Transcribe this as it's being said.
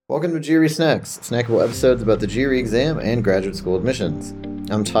Welcome to GRE Snacks, snackable episodes about the GRE exam and graduate school admissions.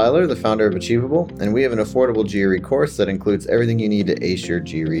 I'm Tyler, the founder of Achievable, and we have an affordable GRE course that includes everything you need to ace your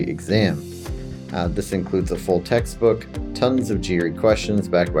GRE exam. This includes a full textbook, tons of GRE questions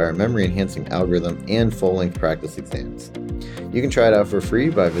backed by our memory-enhancing algorithm, and full-length practice exams. You can try it out for free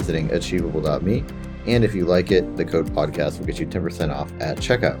by visiting achievable.me, and if you like it, the code podcast will get you 10% off at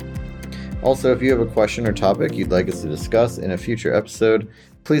checkout. Also, if you have a question or topic you'd like us to discuss in a future episode,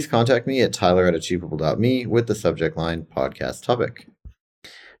 please contact me at tyler@achievable.me with the subject line podcast topic.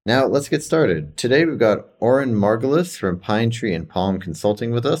 Now, let's get started. Today, we've got Oren Margulis from Pine Tree and Palm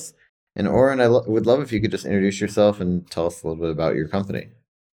Consulting with us. And Oren, I would love if you could just introduce yourself and tell us a little bit about your company.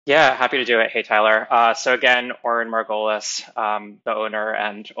 Yeah, happy to do it. Hey, Tyler. So again, Oren Margolis, the owner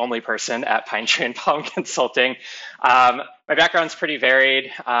and only person at Pine Tree and Palm Consulting. My background's pretty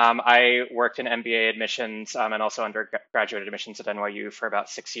varied. I worked in MBA admissions and also undergraduate admissions at NYU for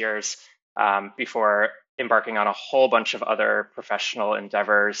about 6 years before embarking on a whole bunch of other professional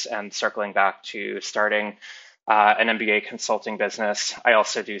endeavors and circling back to starting an MBA consulting business. I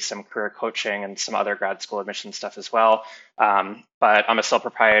also do some career coaching and some other grad school admission stuff as well. But I'm a sole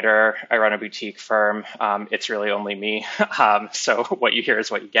proprietor. I run a boutique firm. It's really only me. So what you hear is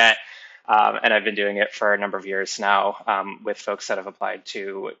what you get. And I've been doing it for a number of years now with folks that have applied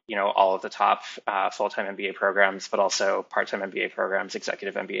to, all of the top full-time MBA programs, but also part-time MBA programs,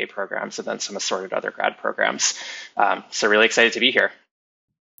 executive MBA programs, and then some assorted other grad programs. So really excited to be here.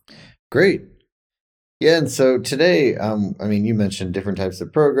 Great. Yeah, and so today, you mentioned different types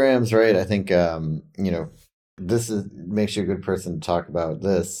of programs, right? I think, makes you a good person to talk about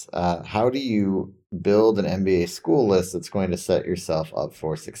this. How do you build an MBA school list that's going to set yourself up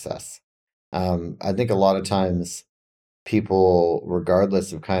for success? I think a lot of times people,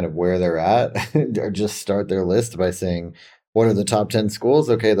 regardless of kind of where they're at, or just start their list by saying, what are the top 10 schools?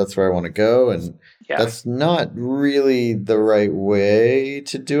 Okay, that's where I want to go. And that's not really the right way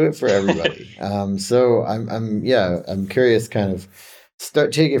to do it for everybody. So I'm curious, kind of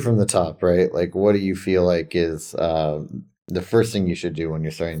take it from the top, right? Like, what do you feel like is the first thing you should do when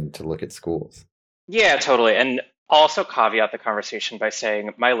you're starting to look at schools? Yeah, totally. And I'll also caveat the conversation by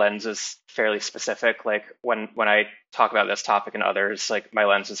saying my lens is fairly specific. Like when I talk about this topic and others, like my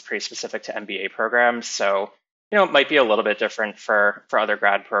lens is pretty specific to MBA programs. So, it might be a little bit different for other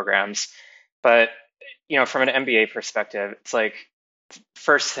grad programs. But, from an MBA perspective, it's like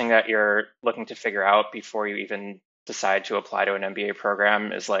first thing that you're looking to figure out before you even decide to apply to an MBA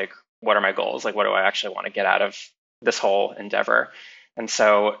program is like, what are my goals? Like, what do I actually want to get out of this whole endeavor? And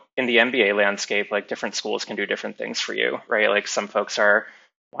so in the MBA landscape, like different schools can do different things for you, right? Like some folks are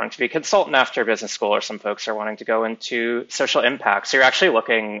wanting to be a consultant after business school, or some folks are wanting to go into social impact. So you're actually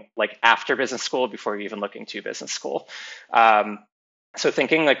looking like after business school before you're even looking to business school. So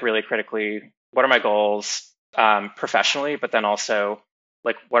thinking like really critically, what are my goals professionally, but then also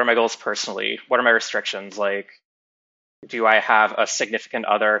like, what are my goals personally? What are my restrictions? Like, do I have a significant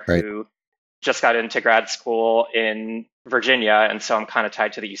other who just got into grad school in Virginia, and so I'm kind of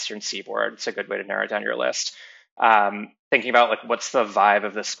tied to the Eastern Seaboard? It's a good way to narrow down your list. Thinking about like, what's the vibe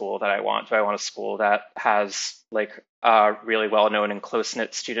of the school that I want? Do I want a school that has like a really well-known and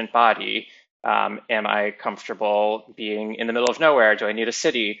close-knit student body? Am I comfortable being in the middle of nowhere? Do I need a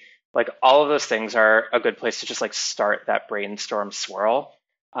city? Like all of those things are a good place to just like start that brainstorm swirl.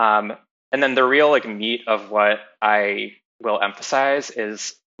 And then the real like meat of what I will emphasize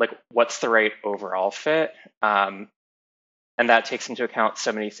is like, what's the right overall fit? And that takes into account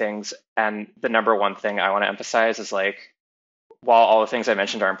so many things. And the number one thing I want to emphasize is like, while all the things I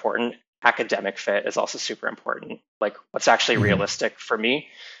mentioned are important, academic fit is also super important. Like what's actually realistic for me.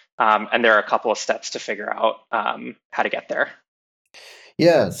 And there are a couple of steps to figure out how to get there.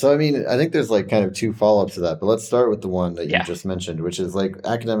 Yeah, so I think there's like kind of two follow-ups to that, but let's start with the one that you just mentioned, which is like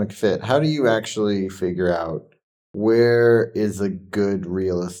academic fit. How do you actually figure out where is a good,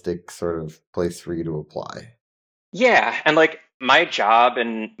 realistic sort of place for you to apply? Yeah, and like my job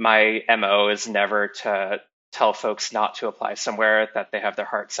and my MO is never to tell folks not to apply somewhere that they have their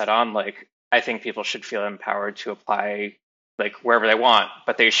heart set on. Like I think people should feel empowered to apply like wherever they want,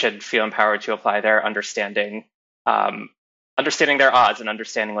 but they should feel empowered to apply there, understanding their odds and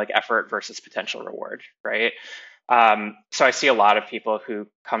understanding like effort versus potential reward, right? So I see a lot of people who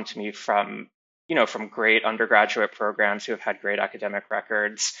come to me from great undergraduate programs who have had great academic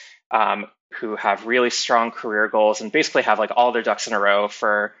records, who have really strong career goals and basically have like all their ducks in a row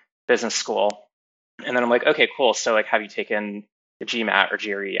for business school. And then I'm like, okay, cool. So like, have you taken the GMAT or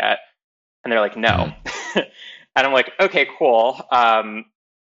GRE yet? And they're like, no. And I'm like, okay, cool.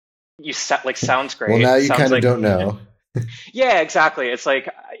 You set like sounds great. Well, now you Sounds kind of like don't know. Yeah, exactly. It's like,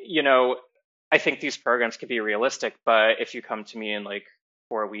 you know, I think these programs could be realistic, but if you come to me in like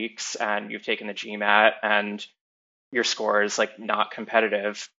 4 weeks and you've taken the GMAT and your score is like not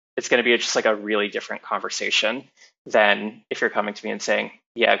competitive, it's going to be just like a really different conversation than if you're coming to me and saying,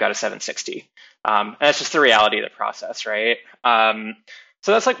 yeah, I got a 760. And that's just the reality of the process, right?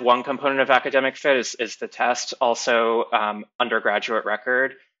 So that's like one component of academic fit is the test. Also, undergraduate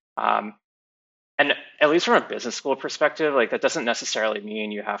record. Um, and at least from a business school perspective, like that doesn't necessarily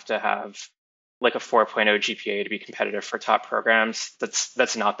mean you have to have like a 4.0 GPA to be competitive for top programs.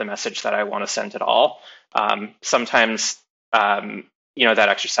 That's not the message that I want to send at all. Sometimes, that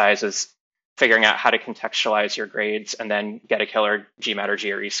exercise is figuring out how to contextualize your grades and then get a killer GMAT or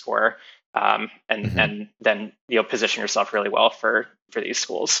GRE score, and Hmm. and then position yourself really well for these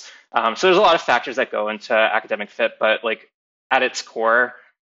schools. So there's a lot of factors that go into academic fit, but like at its core,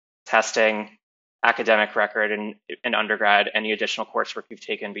 testing, academic record in undergrad, any additional coursework you've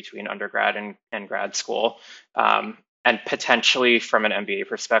taken between undergrad and grad school, and potentially from an MBA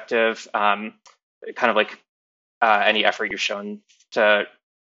perspective, kind of like any effort you've shown to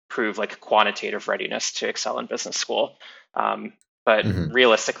prove like quantitative readiness to excel in business school. But Hmm.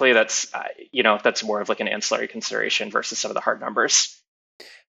 realistically, that's more of like an ancillary consideration versus some of the hard numbers.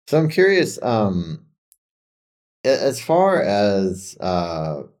 So I'm curious, as far as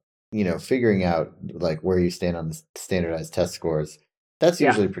figuring out like where you stand on the standardized test scores, that's Yeah,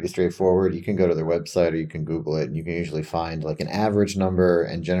 usually pretty straightforward. You can go to their website or you can Google it, and you can usually find like an average number.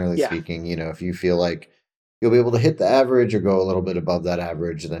 And generally yeah, speaking, if you feel like you'll be able to hit the average or go a little bit above that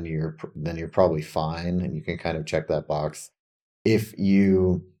average, then you're probably fine, and you can kind of check that box. If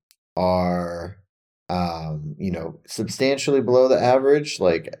you are substantially below the average,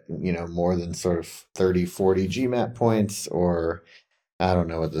 like, more than sort of 30, 40 GMAT points, or I don't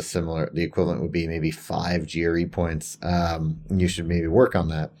know what the equivalent would be, maybe 5 GRE points. You should maybe work on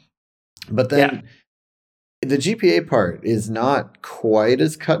that. But yeah. then the GPA part is not quite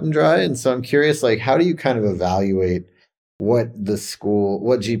as cut and dry. And so I'm curious, like, how do you kind of evaluate what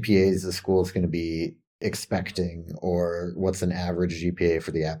GPAs the school is going to be expecting, or what's an average GPA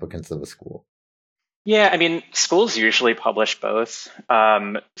for the applicants of a school? Yeah, I mean, schools usually publish both.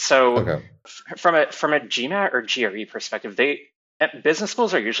 So Okay. from a GMAT or GRE perspective, business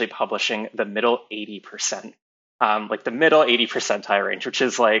schools are usually publishing the middle 80%, like the middle 80 percentile range, which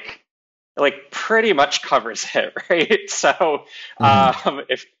is like pretty much covers it, right? So Hmm.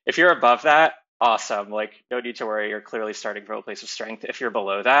 if you're above that, awesome. Like no need to worry, you're clearly starting from a place of strength. If you're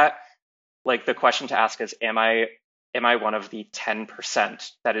below that, like the question to ask is, am I one of the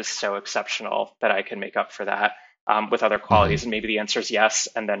 10% that is so exceptional that I can make up for that with other qualities? Hmm. And maybe the answer is yes,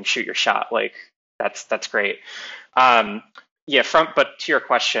 and then shoot your shot. Like that's great. Um, yeah, but to your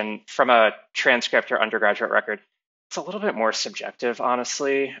question, from a transcript or undergraduate record, it's a little bit more subjective,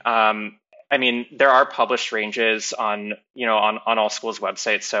 honestly. I mean, there are published ranges on all schools'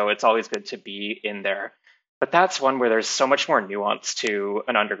 websites, so it's always good to be in there. But that's one where there's so much more nuance to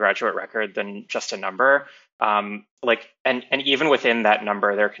an undergraduate record than just a number. And even within that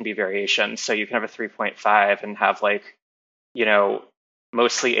number, there can be variations. So you can have a 3.5 and have like, you know,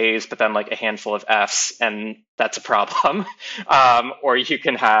 mostly A's, but then like a handful of F's, and that's a problem. Or you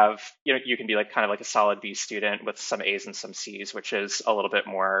can be like kind of like a solid B student with some A's and some C's, which is a little bit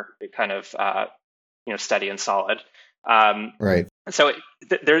more kind of steady and solid. Um, Right. so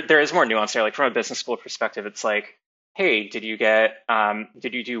there is more nuance there. Like from a business school perspective, it's like, hey, did you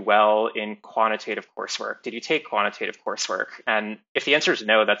do well in quantitative coursework? Did you take quantitative coursework? And if the answer is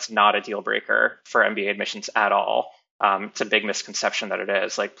no, that's not a deal breaker for MBA admissions at all. It's a big misconception that it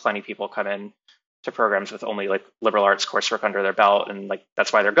is. Like plenty of people come in to programs with only like liberal arts coursework under their belt, and like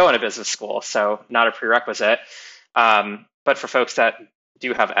that's why they're going to business school. So not a prerequisite. But for folks that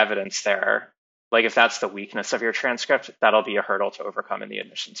do have evidence there, like if that's the weakness of your transcript, that'll be a hurdle to overcome in the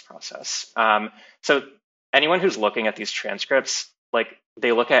admissions process. So anyone who's looking at these transcripts, like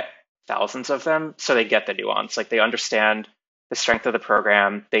they look at thousands of them, so they get the nuance. Like they understand the strength of the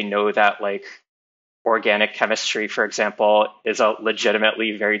program. They know that like organic chemistry, for example, is a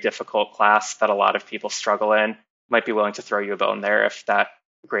legitimately very difficult class that a lot of people struggle in. Might be willing to throw you a bone there if that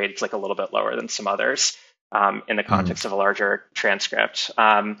grade's like a little bit lower than some others in the Hmm. context of a larger transcript.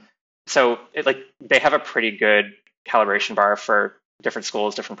 Like they have a pretty good calibration bar for different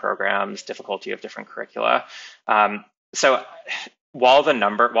schools, different programs, difficulty of different curricula. So while the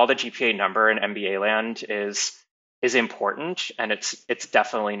GPA number in MBA land is important and it's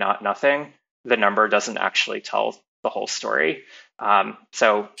definitely not nothing, the number doesn't actually tell the whole story.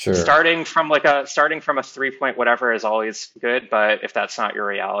 So Sure. starting from a 3 point whatever is always good, but if that's not your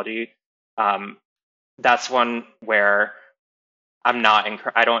reality, um, that's one where I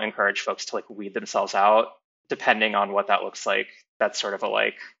don't encourage folks to like weed themselves out depending on what that looks like. That's sort of a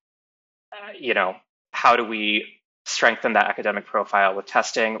like, you know, how do we strengthen that academic profile with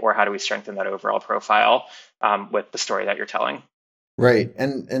testing, or how do we strengthen that overall profile with the story that you're telling? Right.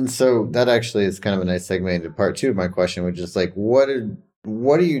 And so that actually is kind of a nice segue into part two of my question, which is like, what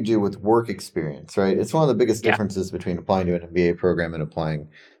do you do with work experience, right? It's one of the biggest Yeah, differences between applying to an MBA program and applying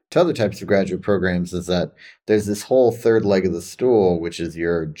to other types of graduate programs is that there's this whole third leg of the stool, which is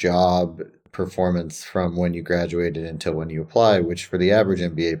your job performance from when you graduated until when you apply, which for the average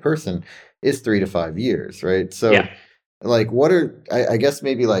MBA person is 3 to 5 years, right? yeah. So like I guess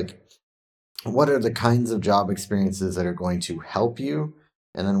maybe like what are the kinds of job experiences that are going to help you,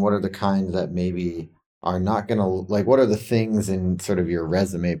 and then what are the kinds that maybe are not going to, like, what are the things in sort of your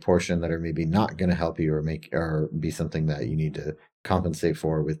resume portion that are maybe not going to help you or make or be something that you need to compensate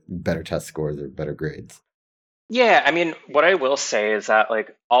for with better test scores or better grades. Yeah, I mean, what I will say is that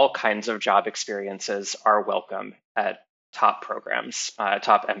like all kinds of job experiences are welcome at top programs,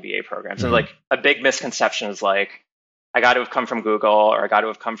 top MBA programs. And Hmm. like a big misconception is like, I got to have come from Google, or I got to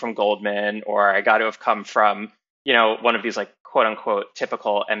have come from Goldman, or I got to have come from, one of these like quote unquote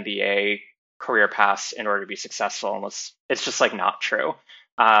typical MBA career paths in order to be successful. Unless it's just like not true.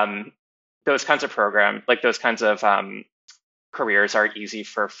 Um, those kinds of those kinds of careers are easy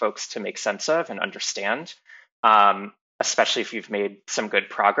for folks to make sense of and understand, especially if you've made some good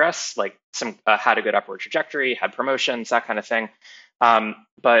progress, like some had a good upward trajectory, had promotions, that kind of thing.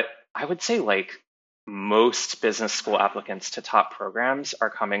 But I would say like most business school applicants to top programs are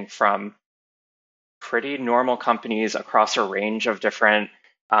coming from pretty normal companies across a range of different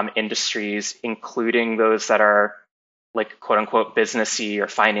industries, including those that are like quote unquote businessy or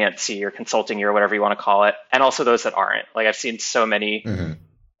financy or consulting or whatever you want to call it, and also those that aren't. Like I've seen so many Hmm.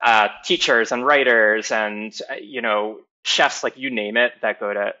 teachers and writers and chefs, like you name it, that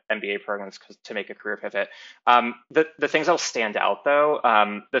go to MBA programs to make a career pivot. The things that'll stand out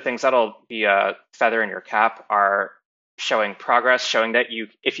though, the things that'll be a feather in your cap are showing progress, showing that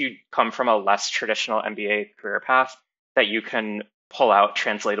if you come from a less traditional MBA career path, that you can pull out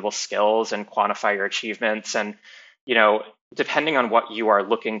translatable skills and quantify your achievements. And, you know, depending on what you are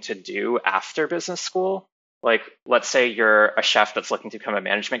looking to do after business school, like let's say you're a chef that's looking to become a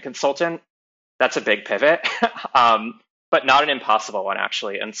management consultant, that's a big pivot, but not an impossible one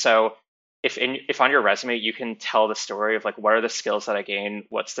actually. And so if on your resume you can tell the story of like what are the skills that I gain,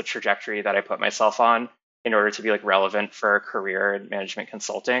 what's the trajectory that I put myself on in order to be like relevant for a career in management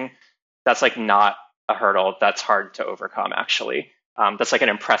consulting, that's like not a hurdle that's hard to overcome actually. That's like an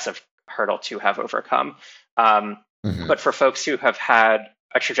impressive hurdle to have overcome. Um, Hmm. but for folks who have had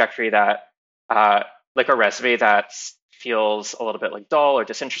a trajectory that like a resume that feels a little bit like dull or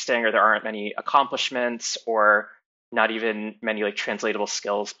disinteresting, or there aren't many accomplishments or not even many like translatable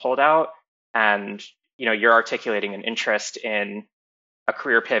skills pulled out, and you're articulating an interest in a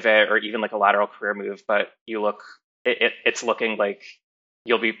career pivot or even like a lateral career move, but it's looking like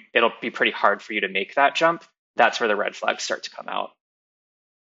it'll be pretty hard for you to make that jump. That's where the red flags start to come out.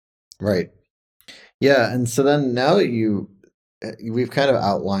 Right. Yeah, and so then now that we've kind of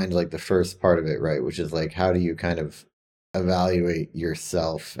outlined like the first part of it, right, which is like how do you kind of evaluate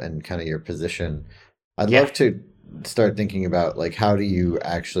yourself and kind of your position. I'd Yeah, love to start thinking about like how do you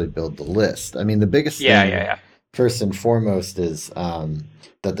actually build the list. I mean, the biggest yeah, yeah, thing yeah. first and foremost is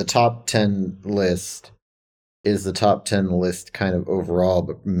that the top 10 list is the top 10 list kind of overall,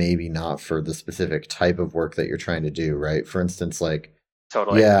 but maybe not for the specific type of work that you're trying to do, right? For instance, like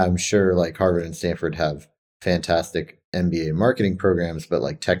Totally. yeah, I'm sure like Harvard and Stanford have fantastic MBA marketing programs, but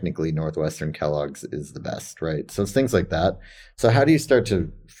like technically Northwestern Kellogg's is the best, right? So it's things like that. So how do you start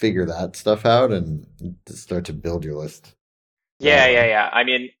to figure that stuff out and to start to build your list that Yeah, yeah, way? yeah. I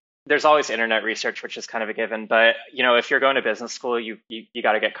mean, there's always internet research, which is kind of a given, but if you're going to business school, you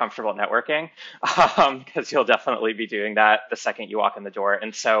got to get comfortable networking, because you'll definitely be doing that the second you walk in the door.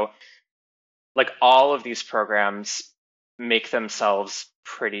 And so, like all of these programs make themselves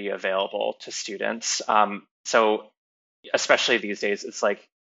pretty available to students. So especially these days, it's like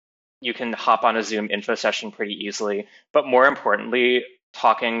you can hop on a Zoom info session pretty easily. But more importantly,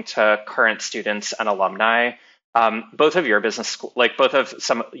 talking to current students and alumni, both of your business school, like both of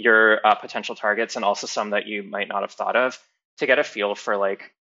some your potential targets, and also some that you might not have thought of, to get a feel for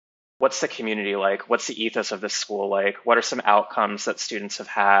like what's the community like, what's the ethos of this school like, what are some outcomes that students have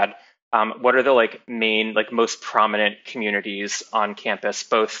had, what are the like main like most prominent communities on campus,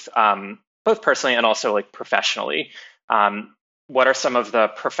 both personally and also like professionally. What are some of the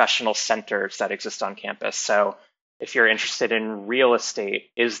professional centers that exist on campus? So If you're interested in real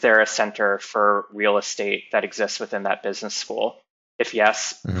estate, is there a center for real estate that exists within that business school? If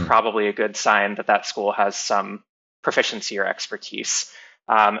yes, Hmm. probably a good sign that that school has some proficiency or expertise.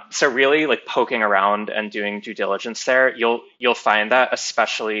 So really, like poking around and doing due diligence there, you'll find that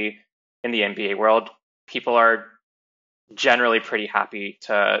especially in the MBA world, people are generally pretty happy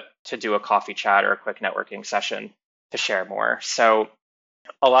to do a coffee chat or a quick networking session to share more. So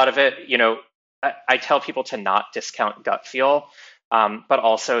a lot of it, I tell people to not discount gut feel, but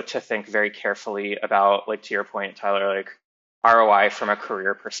also to think very carefully about, like to your point, Tyler, like ROI from a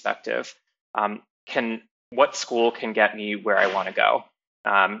career perspective. Can What school can get me where I want to go?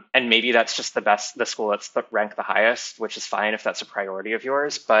 And maybe that's just the school that's ranked the highest, which is fine if that's a priority of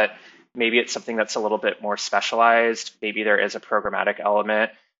yours. But maybe it's something that's a little bit more specialized. Maybe there is a programmatic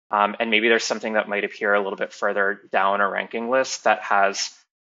element, and maybe there's something that might appear a little bit further down a ranking list that has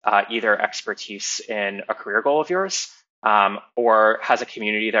either expertise in a career goal of yours, or has a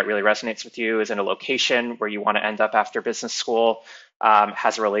community that really resonates with you, is in a location where you want to end up after business school,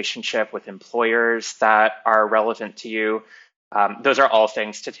 has a relationship with employers that are relevant to you. Those are all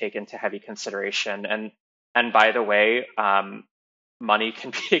things to take into heavy consideration. And by the way, money can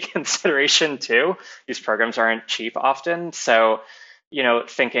be a consideration too. These programs aren't cheap often. So,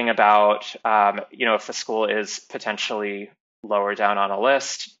 thinking about, if a school is potentially lower down on a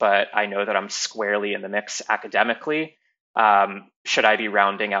list, but I know that I'm squarely in the mix academically, should I be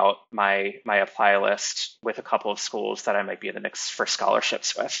rounding out my apply list with a couple of schools that I might be in the mix for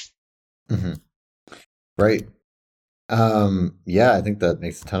scholarships with? Hmm. Right. Yeah, I think that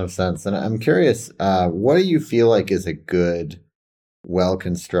makes a ton of sense. And I'm curious, what do you feel like is a good,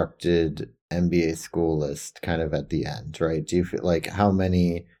 well-constructed MBA school list kind of at the end, right? Do you feel like how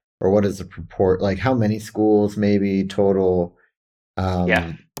many, or what is the purport, like how many schools maybe total? Yeah.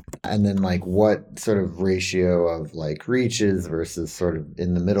 Um, and then like what sort of ratio of like reaches versus sort of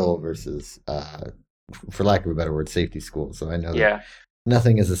in the middle versus, for lack of a better word, safety school. So I know that Yeah.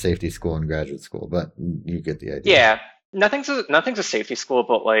 nothing is a safety school in graduate school, but you get the idea. Yeah, nothing's a safety school,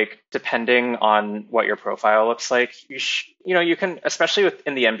 but like depending on what your profile looks like, you can, especially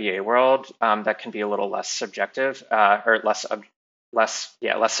in the MBA world, that can be a little less subjective, or less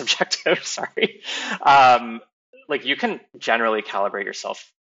subjective. Sorry. Like you can generally calibrate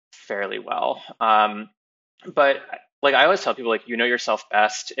yourself fairly well. But like I always tell people, like yourself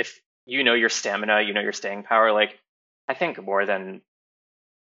best if you know your stamina, your staying power. Like I think more than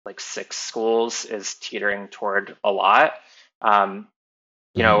like six schools is teetering toward a lot. Um,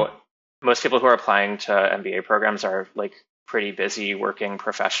 you Hmm. know, Most people who are applying to MBA programs are like pretty busy working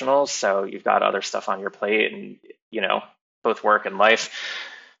professionals, so you've got other stuff on your plate, and you know, both work and life.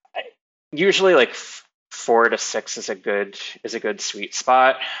 Usually, like 4 to 6 is a good sweet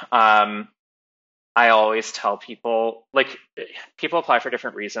spot. Um, I always tell people, like, people apply for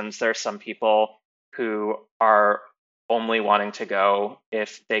different reasons. There are some people who are only wanting to go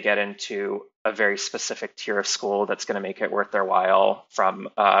if they get into a very specific tier of school that's going to make it worth their while from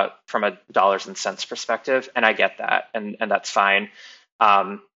a dollars and cents perspective, and I get that, and that's fine.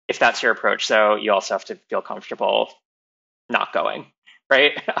 If that's your approach, though, you also have to feel comfortable not going,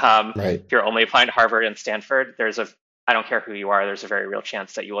 right? Right. If you're only applying to Harvard and Stanford, I don't care who you are, there's a very real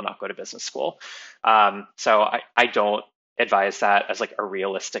chance that you will not go to business school. So I don't advise that as like a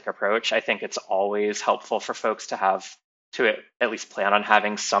realistic approach. I think it's always helpful for folks to at least plan on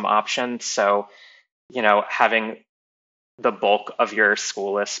having some options. So, having the bulk of your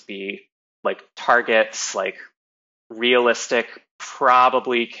school list be like targets, like realistic,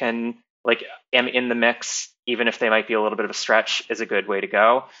 probably can like am in the mix, even if they might be a little bit of a stretch, is a good way to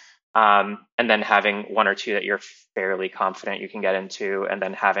go. And then having one or two that you're fairly confident you can get into, and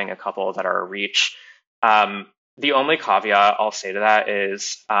then having a couple that are a reach. The only caveat I'll say to that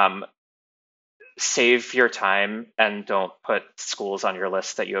is save your time and don't put schools on your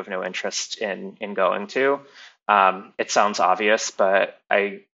list that you have no interest in going to. It sounds obvious, but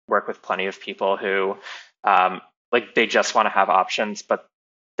I work with plenty of people who like they just want to have options, but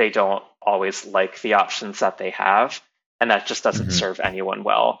they don't always like the options that they have. And that just doesn't Hmm. serve anyone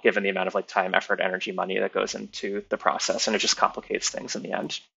well, given the amount of like time, effort, energy, money that goes into the process. And it just complicates things in the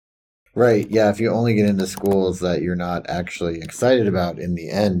end. Right. Yeah. If you only get into schools that you're not actually excited about in the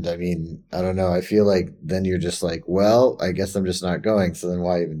end, I mean, I don't know. I feel like then you're just like, well, I guess I'm just not going. So then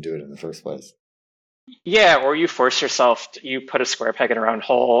why even do it in the first place? Yeah, or you force yourself, you put a square peg in a round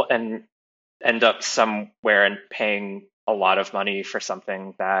hole and end up somewhere and paying a lot of money for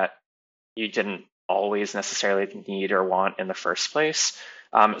something that you didn't always necessarily need or want in the first place.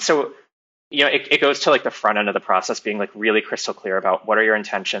 So it goes to like the front end of the process being like really crystal clear about what are your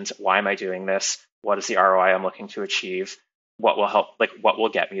intentions, why am I doing this, what is the ROI I'm looking to achieve, what will help, like what will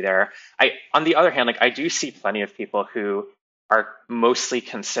get me there. I On the other hand, like I do see plenty of people who are mostly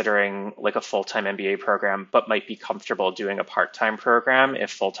considering like a full-time MBA program, but might be comfortable doing a part-time program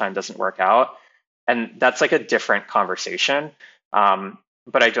if full-time doesn't work out. And that's like a different conversation.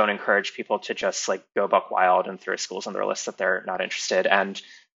 But I don't encourage people to just like go buck wild and throw schools on their list that they're not interested. And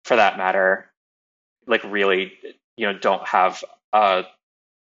for that matter, like really, don't have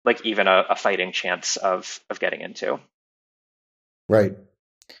like even a fighting chance of getting into. Right.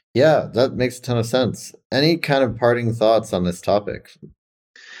 Yeah, that makes a ton of sense. Any kind of parting thoughts on this topic?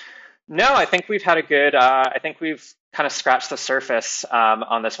 No, I think we've had a good. I think we've kind of scratched the surface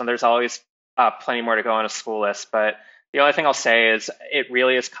on this one. There's always plenty more to go on a school list, but the only thing I'll say is it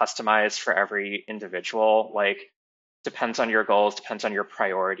really is customized for every individual. Like, depends on your goals, depends on your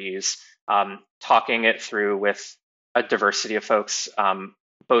priorities. Talking it through with a diversity of folks,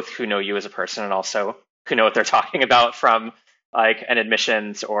 both who know you as a person and also who know what they're talking about from like an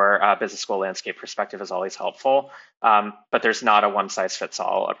admissions or business school landscape perspective is always helpful. But there's not a one size fits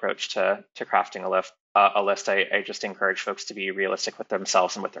all approach to crafting a list. I just encourage folks to be realistic with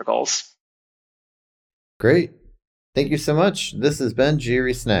themselves and with their goals. Great. Thank you so much. This has been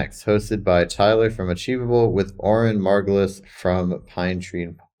GRE Snacks, hosted by Tyler from Achievable with Oren Margulis from Pine Tree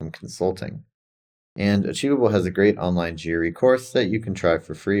and Palm Consulting. And Achievable has a great online GRE course that you can try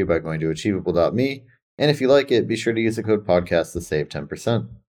for free by going to achievable.me. And if you like it, be sure to use the code podcast to save 10%.